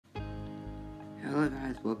Hello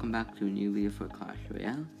guys, welcome back to a new video for Clash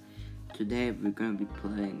Royale. Today we're going to be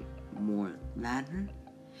playing more ladder.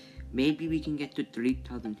 Maybe we can get to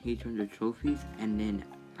 3,800 trophies and then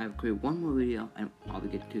I'll create one more video and probably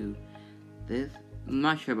get to this. I'm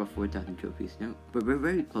not sure about 4,000 trophies now, but we're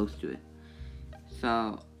very close to it.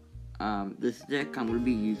 So, this deck I'm going to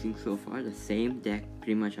be using so far, the same deck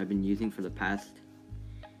pretty much I've been using for the past,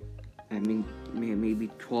 maybe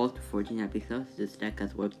 12 to 14 episodes. This deck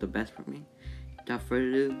has worked the best for me. Without further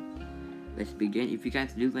ado, let's begin. If you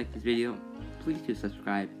guys do like this video, please do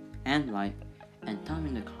subscribe and like, and tell me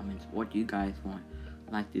in the comments what you guys want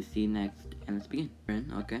like to see next. And let's begin.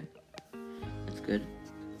 Okay, that's good.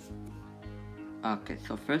 Okay,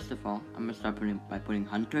 so first of all, I'm gonna start by putting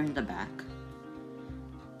Hunter in the back.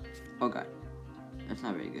 Oh god, that's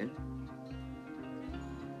not very good.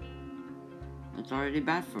 That's already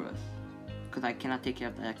bad for us, because I cannot take care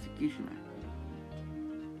of the executioner.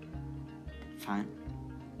 Fine.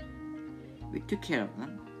 We took care of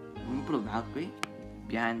them. I'm gonna put a Valkyrie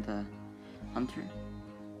behind the Hunter,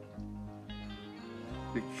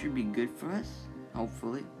 which should be good for us.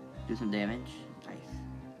 Hopefully, do some damage. Nice.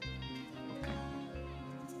 Okay.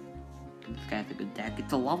 This guy has a good deck.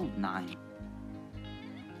 It's a level 9.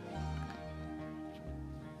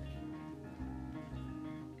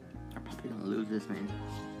 I'm probably gonna lose this, man.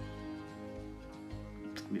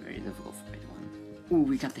 It's gonna be very difficult for phase 1. Ooh,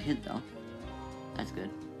 we got the hit though. That's good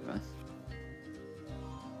for us.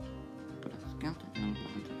 Put a skeleton. No,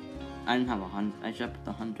 Hunter. I didn't have a Hunter. I should have put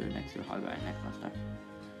the Hunter next to the hard right next last time.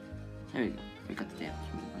 There we go. We got the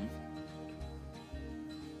damage movement.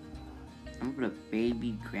 I'm gonna put a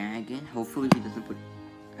baby dragon. Hopefully he doesn't put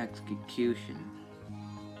execution.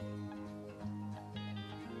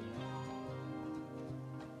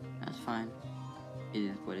 That's fine. It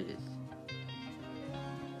is what it is.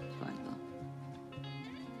 It's fine though.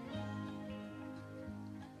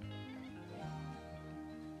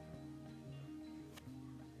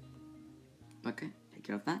 Okay, take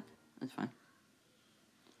care of that. That's fine.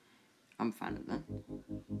 I'm fine with that.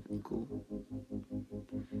 That's cool.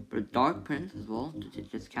 But a Dark Prince as well, to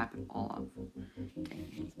just cap it all up.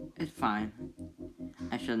 Okay, it's fine.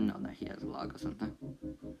 I should know that he has a log or something.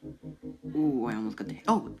 Ooh, I almost got the hit.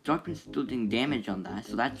 Oh, Dark Prince is still doing damage on that,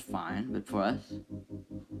 so that's fine. But for us,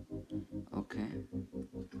 okay.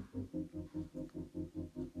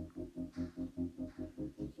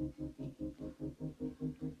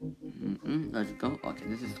 Let's go. Okay,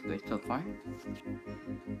 this is great so far.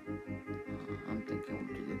 I'm thinking what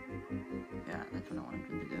to do. Yeah, that's what I wanted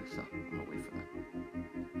to do, so I'm gonna wait for that.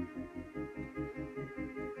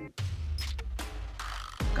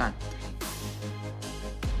 God dang.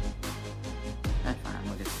 That's fine, I'm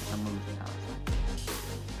gonna lose the house.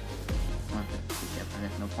 Okay, be careful,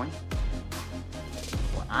 there's no point.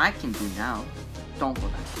 What I can do now, don't go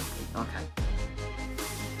back. Okay.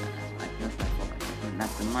 That's my fault.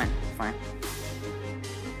 That's the mine, it's fine.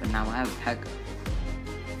 But now I have Pekka.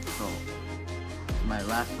 So, my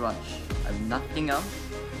last rush. I have nothing else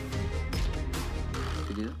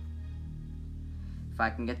to do. If I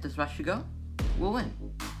can get this rush to go, we'll win.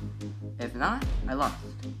 If not, I lost.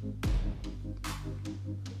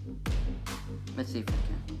 Let's see if I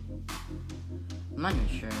can. I'm not even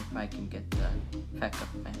sure if I can get the Pekka.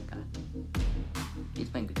 Man, God. He's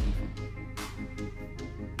playing good defense.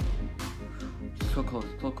 So close,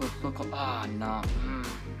 so close, so close. Ah, no.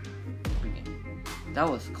 That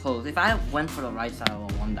was close. If I went for the right side, I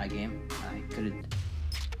would have won that game. I couldn't.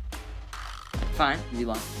 Fine, we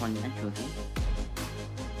lost 29 trophy.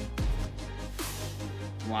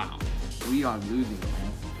 Wow. We are losing,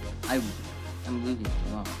 man. I'm losing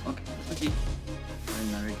as well. Okay, let's see.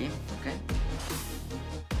 Another game, okay.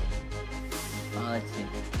 Let's see.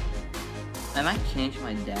 I might change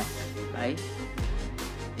my deck, right?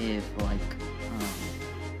 If, like,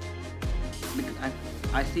 because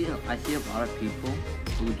I see a lot of people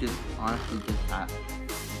who just honestly just have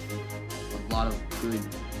a lot of good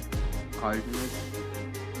cards in this.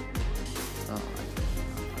 So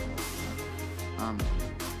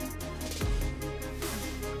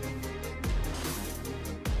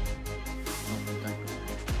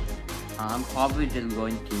I'm probably just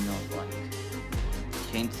going to, you know, like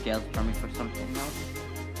change scales for me for something else.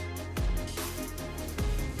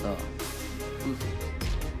 So we'll see.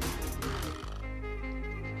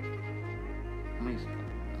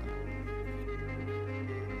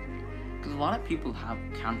 Because a lot of people have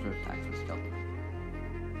counter attacks with skeleton.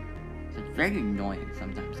 So it's very annoying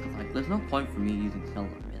sometimes. Because like, there's no point for me using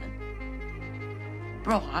skeleton really.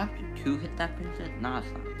 Bro, I have to 2-hit that princess? Nah,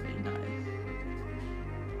 it's not very nice.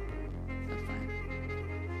 That's fine.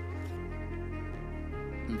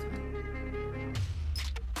 That's fine.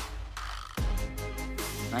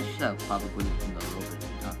 I should have probably in the rover.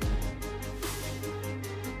 Okay.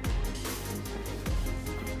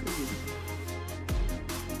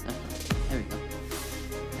 There we go.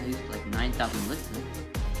 I used like 9,000 liquid.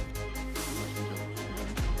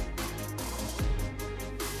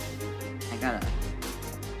 I gotta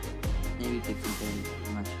maybe take some things.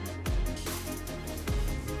 I'm not sure.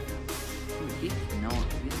 He's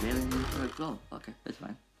really new for a glow. Okay, that's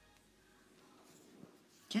fine.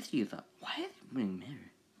 Just use up. Why is it winning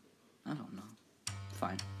mirror? I don't know.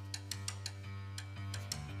 Fine.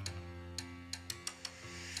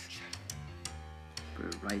 Put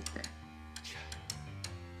it right there.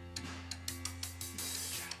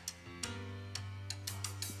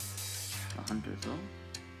 A hunter as well.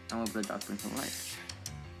 I'm gonna put a Dark Prince on light.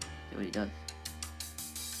 See what he does.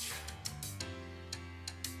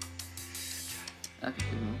 Okay,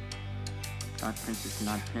 good move. Dark Prince is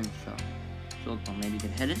not Prince, so Soulstone maybe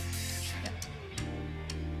get hidden. Yeah.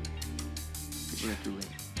 People are too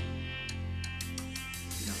late.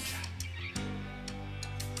 No.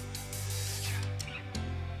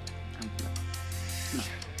 No.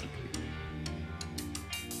 Okay.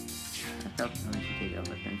 That's no need to take it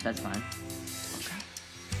over Prince. That's fine. Okay.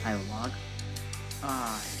 I have a log.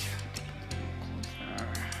 Ah.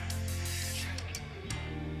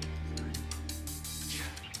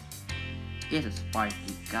 He has a spark,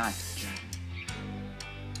 you got it.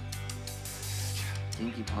 I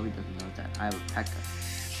think he probably doesn't know that I have a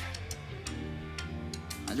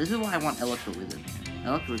P.E.K.K.A. This is why I want Electro Wizard, man.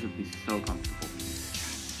 Electro Wizard would be so comfortable.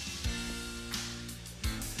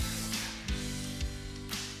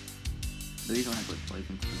 The reason why I put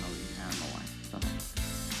poison for no reason, I don't know why. Don't know.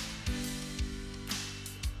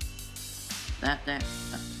 That.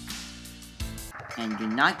 And you're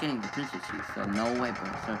not getting the princess juice, so no way,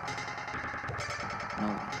 bro, sir. No,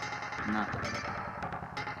 not really.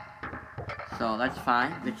 So that's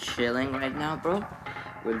fine. We're chilling right now, bro.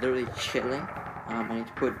 We're literally chilling. I need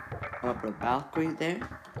to put up a Valkyrie there.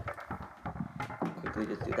 Quickly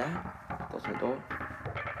just do that. Close my door.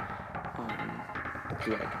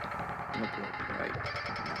 Do like, I'm gonna put it right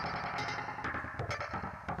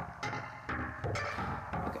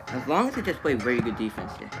now. Okay, as long as I just play very good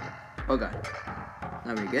defense here. Oh god.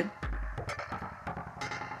 Not very good.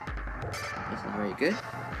 That's not very good.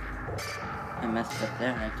 I messed up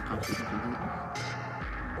there. I have to concentrate on it.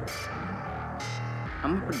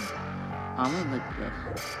 I'm gonna let this.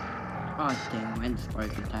 Oh damn! When the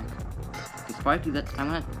Sparky attack? The Sparky, I'm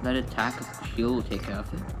gonna let it attack because the shield will take care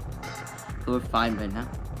of it. So we're fine right now.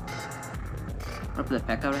 I'm gonna put the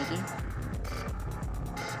P.E.K.K.A. right there.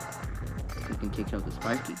 So we can take care of the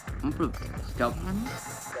Sparky. I'm gonna put Scalp on me.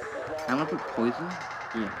 I'm gonna put Poison.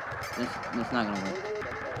 Yeah, that's not gonna work.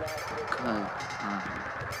 Cause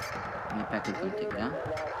my P.E.K.K.A. is gonna take it out.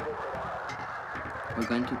 We're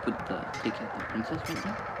going to take out the princess right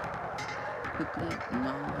now. Quickly,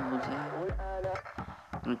 no, Jose.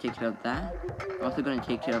 I'm gonna take care of that. I'm also gonna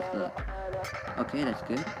take care of the. Okay, that's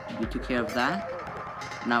good. You took care of that.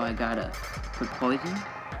 Now I gotta put poison.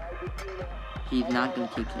 He's not gonna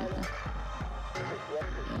take care of that.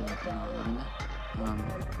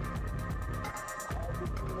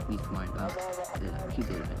 He's smart though. Yeah, he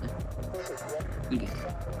did it right there. Good game.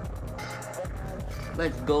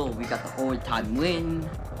 Let's go. We got the overtime win.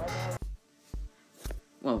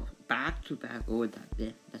 Well, back-to-back overtime.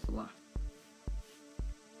 Yeah, that's a lot.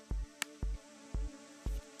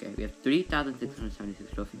 Okay, we have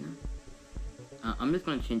 3,676 trophies now. I'm just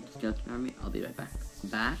gonna change the skeleton army. I'll be right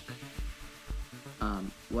back.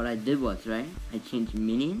 What I did was, right, I changed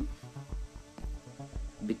minions.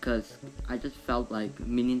 Because I just felt like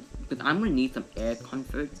minions, because I'm gonna need some air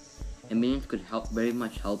comfort, and minions could very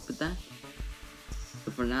much help with that.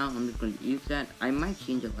 So for now, I'm just gonna use that. I might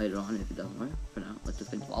change it later on if it doesn't work. For now, let's just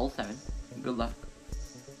finish all 7. Good luck.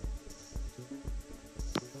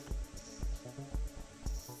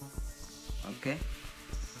 Okay.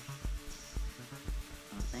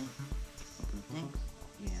 Thanks. Thanks.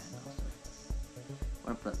 Yeah, no, sorry.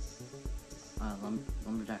 What put?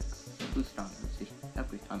 Lumberjack. Who's strong? Let's see.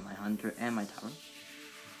 Every time my hunter and my tower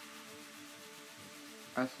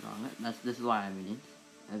are strong. This is why I mean it,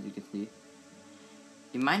 as you can see.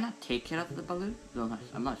 It might not take care of the balloon. No,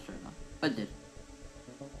 I'm not sure now. But it did.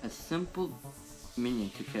 A simple minion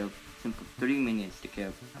took care of 3 minions took care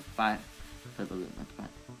of 5 for the balloon. That's fine.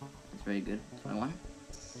 That's very good. That's what I want.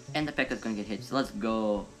 And the P.E.K.K.A. is gonna get hit. So let's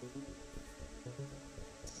go.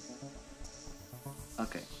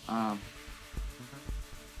 Okay.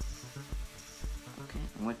 Okay,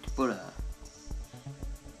 I'm going to put a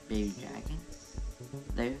baby dragon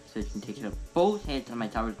there so it can take care of both hits, and my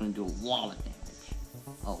tower is going to do a lot of damage.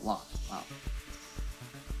 A lot. Wow.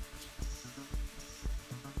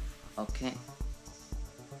 Okay.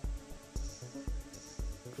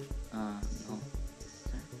 No.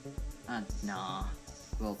 Nah.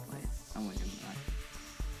 Well played. I'm gonna do that.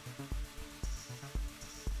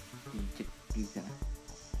 He's gonna.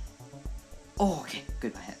 Oh, okay.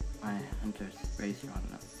 Good. My hunter's very strong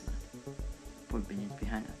enough to put minions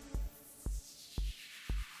behind us.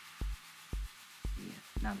 Yeah.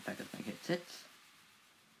 Now the Pekka's gonna hit sits.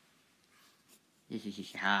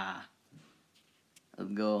 Ha.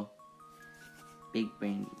 Let's go. Big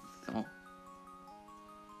brain. So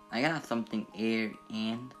I gotta have something air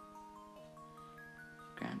and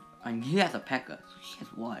grand. And he has a P.E.K.K.A. So she has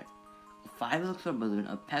what? A 5 elixir balloon,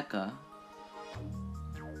 a P.E.K.K.A,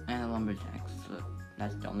 and a lumberjack. So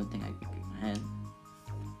that's the only thing I can keep in my head.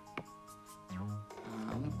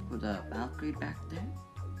 I'm gonna put a Valkyrie back there.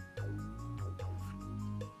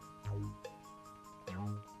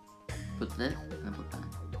 Put this and put that.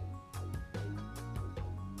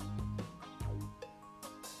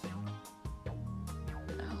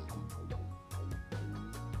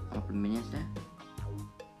 I'll put minions there.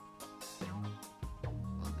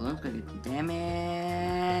 Well, balloon's gonna get damn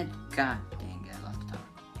it! God dang it, I lost the tower.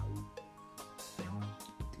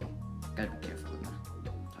 Okay. Gotta be careful with that.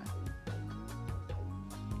 Sorry.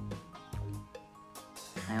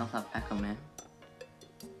 I also have Echo Man.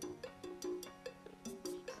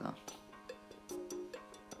 So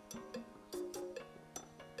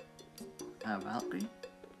I have Valkyrie.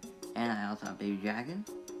 And I also have Baby Dragon.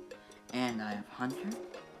 And I have Hunter.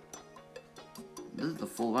 This is the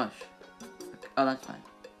full rush. Oh, that's fine.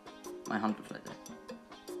 My Hunter's right there.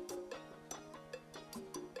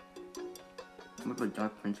 I'm gonna put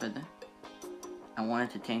Dark Prince right there. I wanted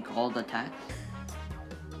to tank all the attacks.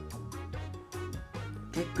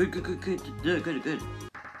 Okay, good. Good.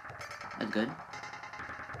 That's good.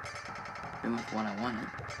 Pretty much what I wanted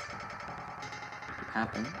to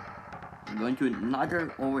happen. I'm going to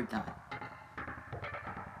another overtime.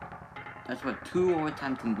 That's what 2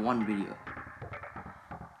 overtimes in 1 video.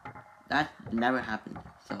 That never happened,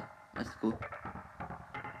 so that's cool.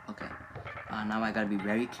 Okay, now I gotta be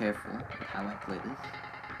very careful with how I play this.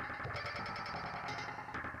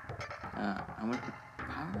 I'm gonna put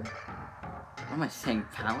power? What am I saying,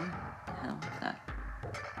 power? What the hell is that?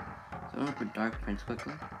 So I'm gonna put Dark Prince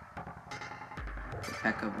quickly. Put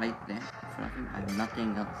P.E.K.K.A right there in front of him. I have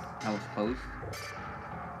nothing else I was posed.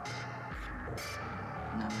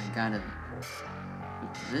 Now I gotta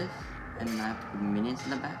put this, and then I have to put minions in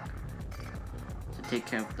the back to take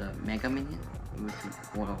care of the Mega Minion, which is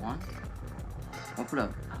what I want. I'll put a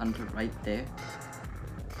Hunter right there,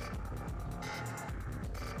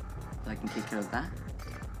 so I can take care of that.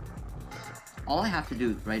 All I have to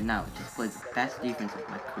do right now is just play the best defense of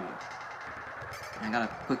my career. And I gotta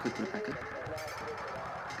quickly put a P.E.K.K.A.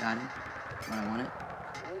 Got it. When I want it.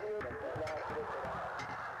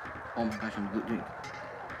 Oh my gosh, I'm doing.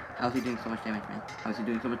 How's he doing so much damage, man? How's he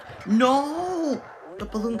doing so much? No! The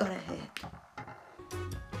balloon got a hit.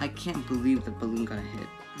 I can't believe the balloon got a hit.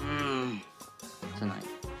 It's annoying.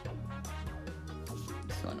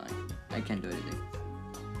 It's so annoying. I can't do anything.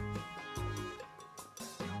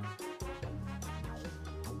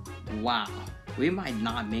 Wow. We might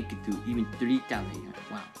not make it to even 3,000.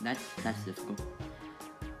 Wow, that's difficult.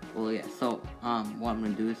 Well, yeah, so, what I'm gonna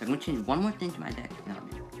do is I'm gonna change one more thing to my deck.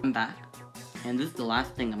 I'm back. And this is the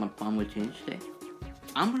last thing I'm gonna change today.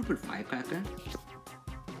 I'm gonna put Firecracker.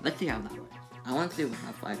 Let's see how that works. I want to see what I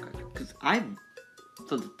have Firecracker. Because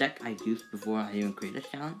so the deck I used before I even created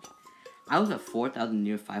this challenge, I was at 4,000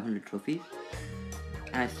 near 500 trophies.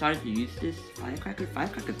 And I started to use this Firecracker.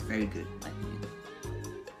 Firecracker is very good, in my opinion.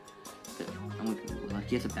 Like,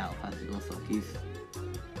 he has a battle pass as well, so he's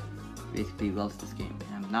basically loves this game.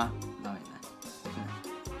 And I'm not loving that. So,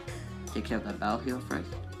 take care of that battle hero first,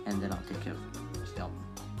 and then I'll take care of the skeleton.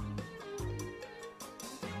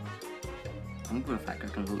 I'm gonna put a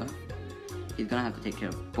Firecracker on the left. He's gonna have to take care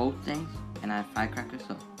of both things, and I have Firecracker,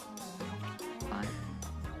 so 5.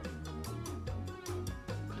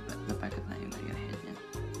 But the Firecracker's not even gonna get a hit yet.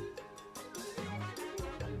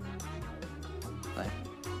 But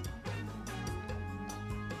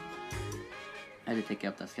I had to take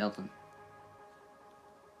care of that skeleton.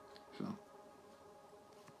 So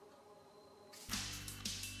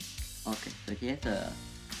okay, so he has a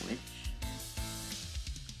witch.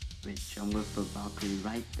 Which I'm gonna put Valkyrie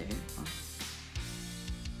right there. Huh?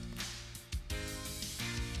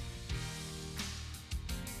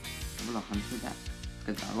 I'm gonna Hunter back,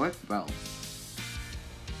 because that worked well.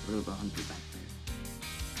 We'll go Hunter back there.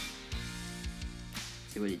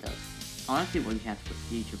 See what he does. I wanna see what he has for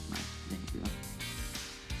each of my things, you know.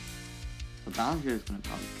 The Balancer is gonna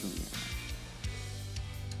probably kill me.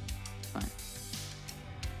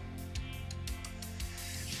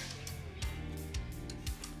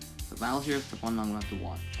 Battle here is the one I'm gonna have to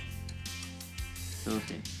watch. So we'll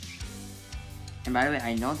see. And by the way,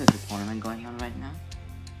 I know there's a tournament going on right now,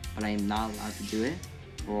 but I am not allowed to do it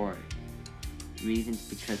for reasons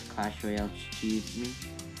because Clash Royale cheesed me.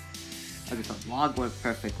 Okay, so log worked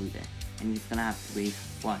perfectly there, and he's gonna have to waste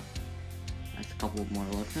what? That's a couple more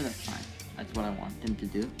loads, so that's fine. That's what I want him to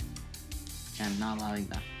do. And I'm not allowing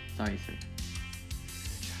that. Sorry, sir.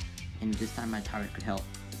 And this time my tower could help.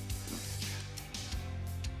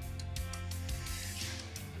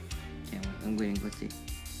 Okay, I'm waiting, let's see.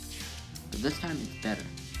 So this time it's better.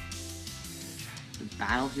 The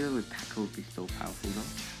battle here with P.E.K.K.A would be so powerful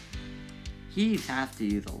though. He has to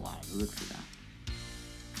use a lot of elixir now.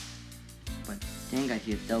 But dang guys,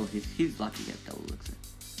 he has double, he's lucky to get double elixir.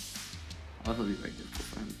 Also be very difficult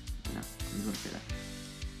for him. You know, I'm just gonna say that.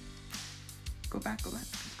 Go back,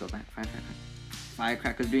 let's go back, Firecracker.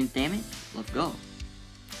 Firecracker's doing damage, let's go.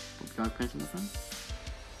 Put Dark Prince in the front.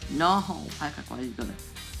 No, Firecracker, why did you go there?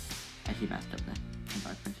 Actually messed up there. And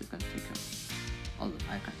Dark Prince is gonna take care of all the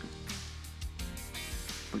Firecracker.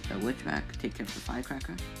 Put the Witch back, take care of the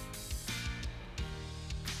Firecracker.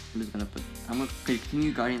 I'm just gonna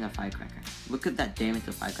continue guarding the Firecracker. Look at that damage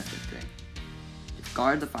the Firecracker is doing. Just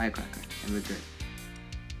guard the Firecracker, and we're good.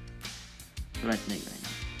 So that's negative right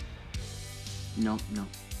now. No,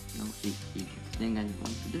 he thing I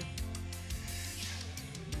want to do.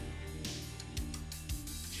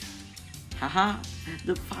 Haha,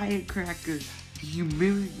 the Firecracker, he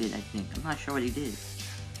mirrored it, I think. I'm not sure what he did.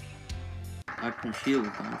 Dark Prince shield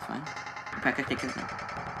was gone, it's fine. The P.E.K.K.A take care of that.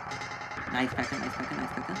 Nice P.E.K.K.A.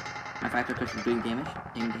 My Firecracker is doing damage.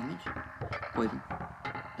 Poison.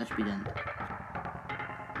 That should be the end.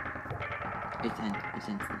 It's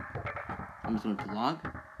end for me. I'm just going to log.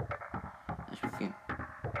 That should be game.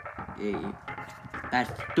 Yay.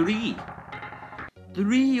 That's 3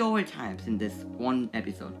 overtimes in this one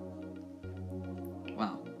episode.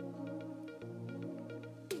 Wow.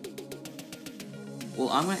 Well,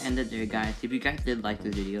 I'm going to end it there, guys. If you guys did like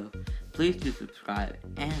this video, please do subscribe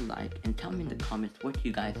and like, and tell me in the comments what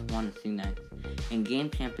you guys want to see next. And Game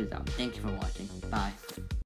Champ is out. Thank you for watching. Bye.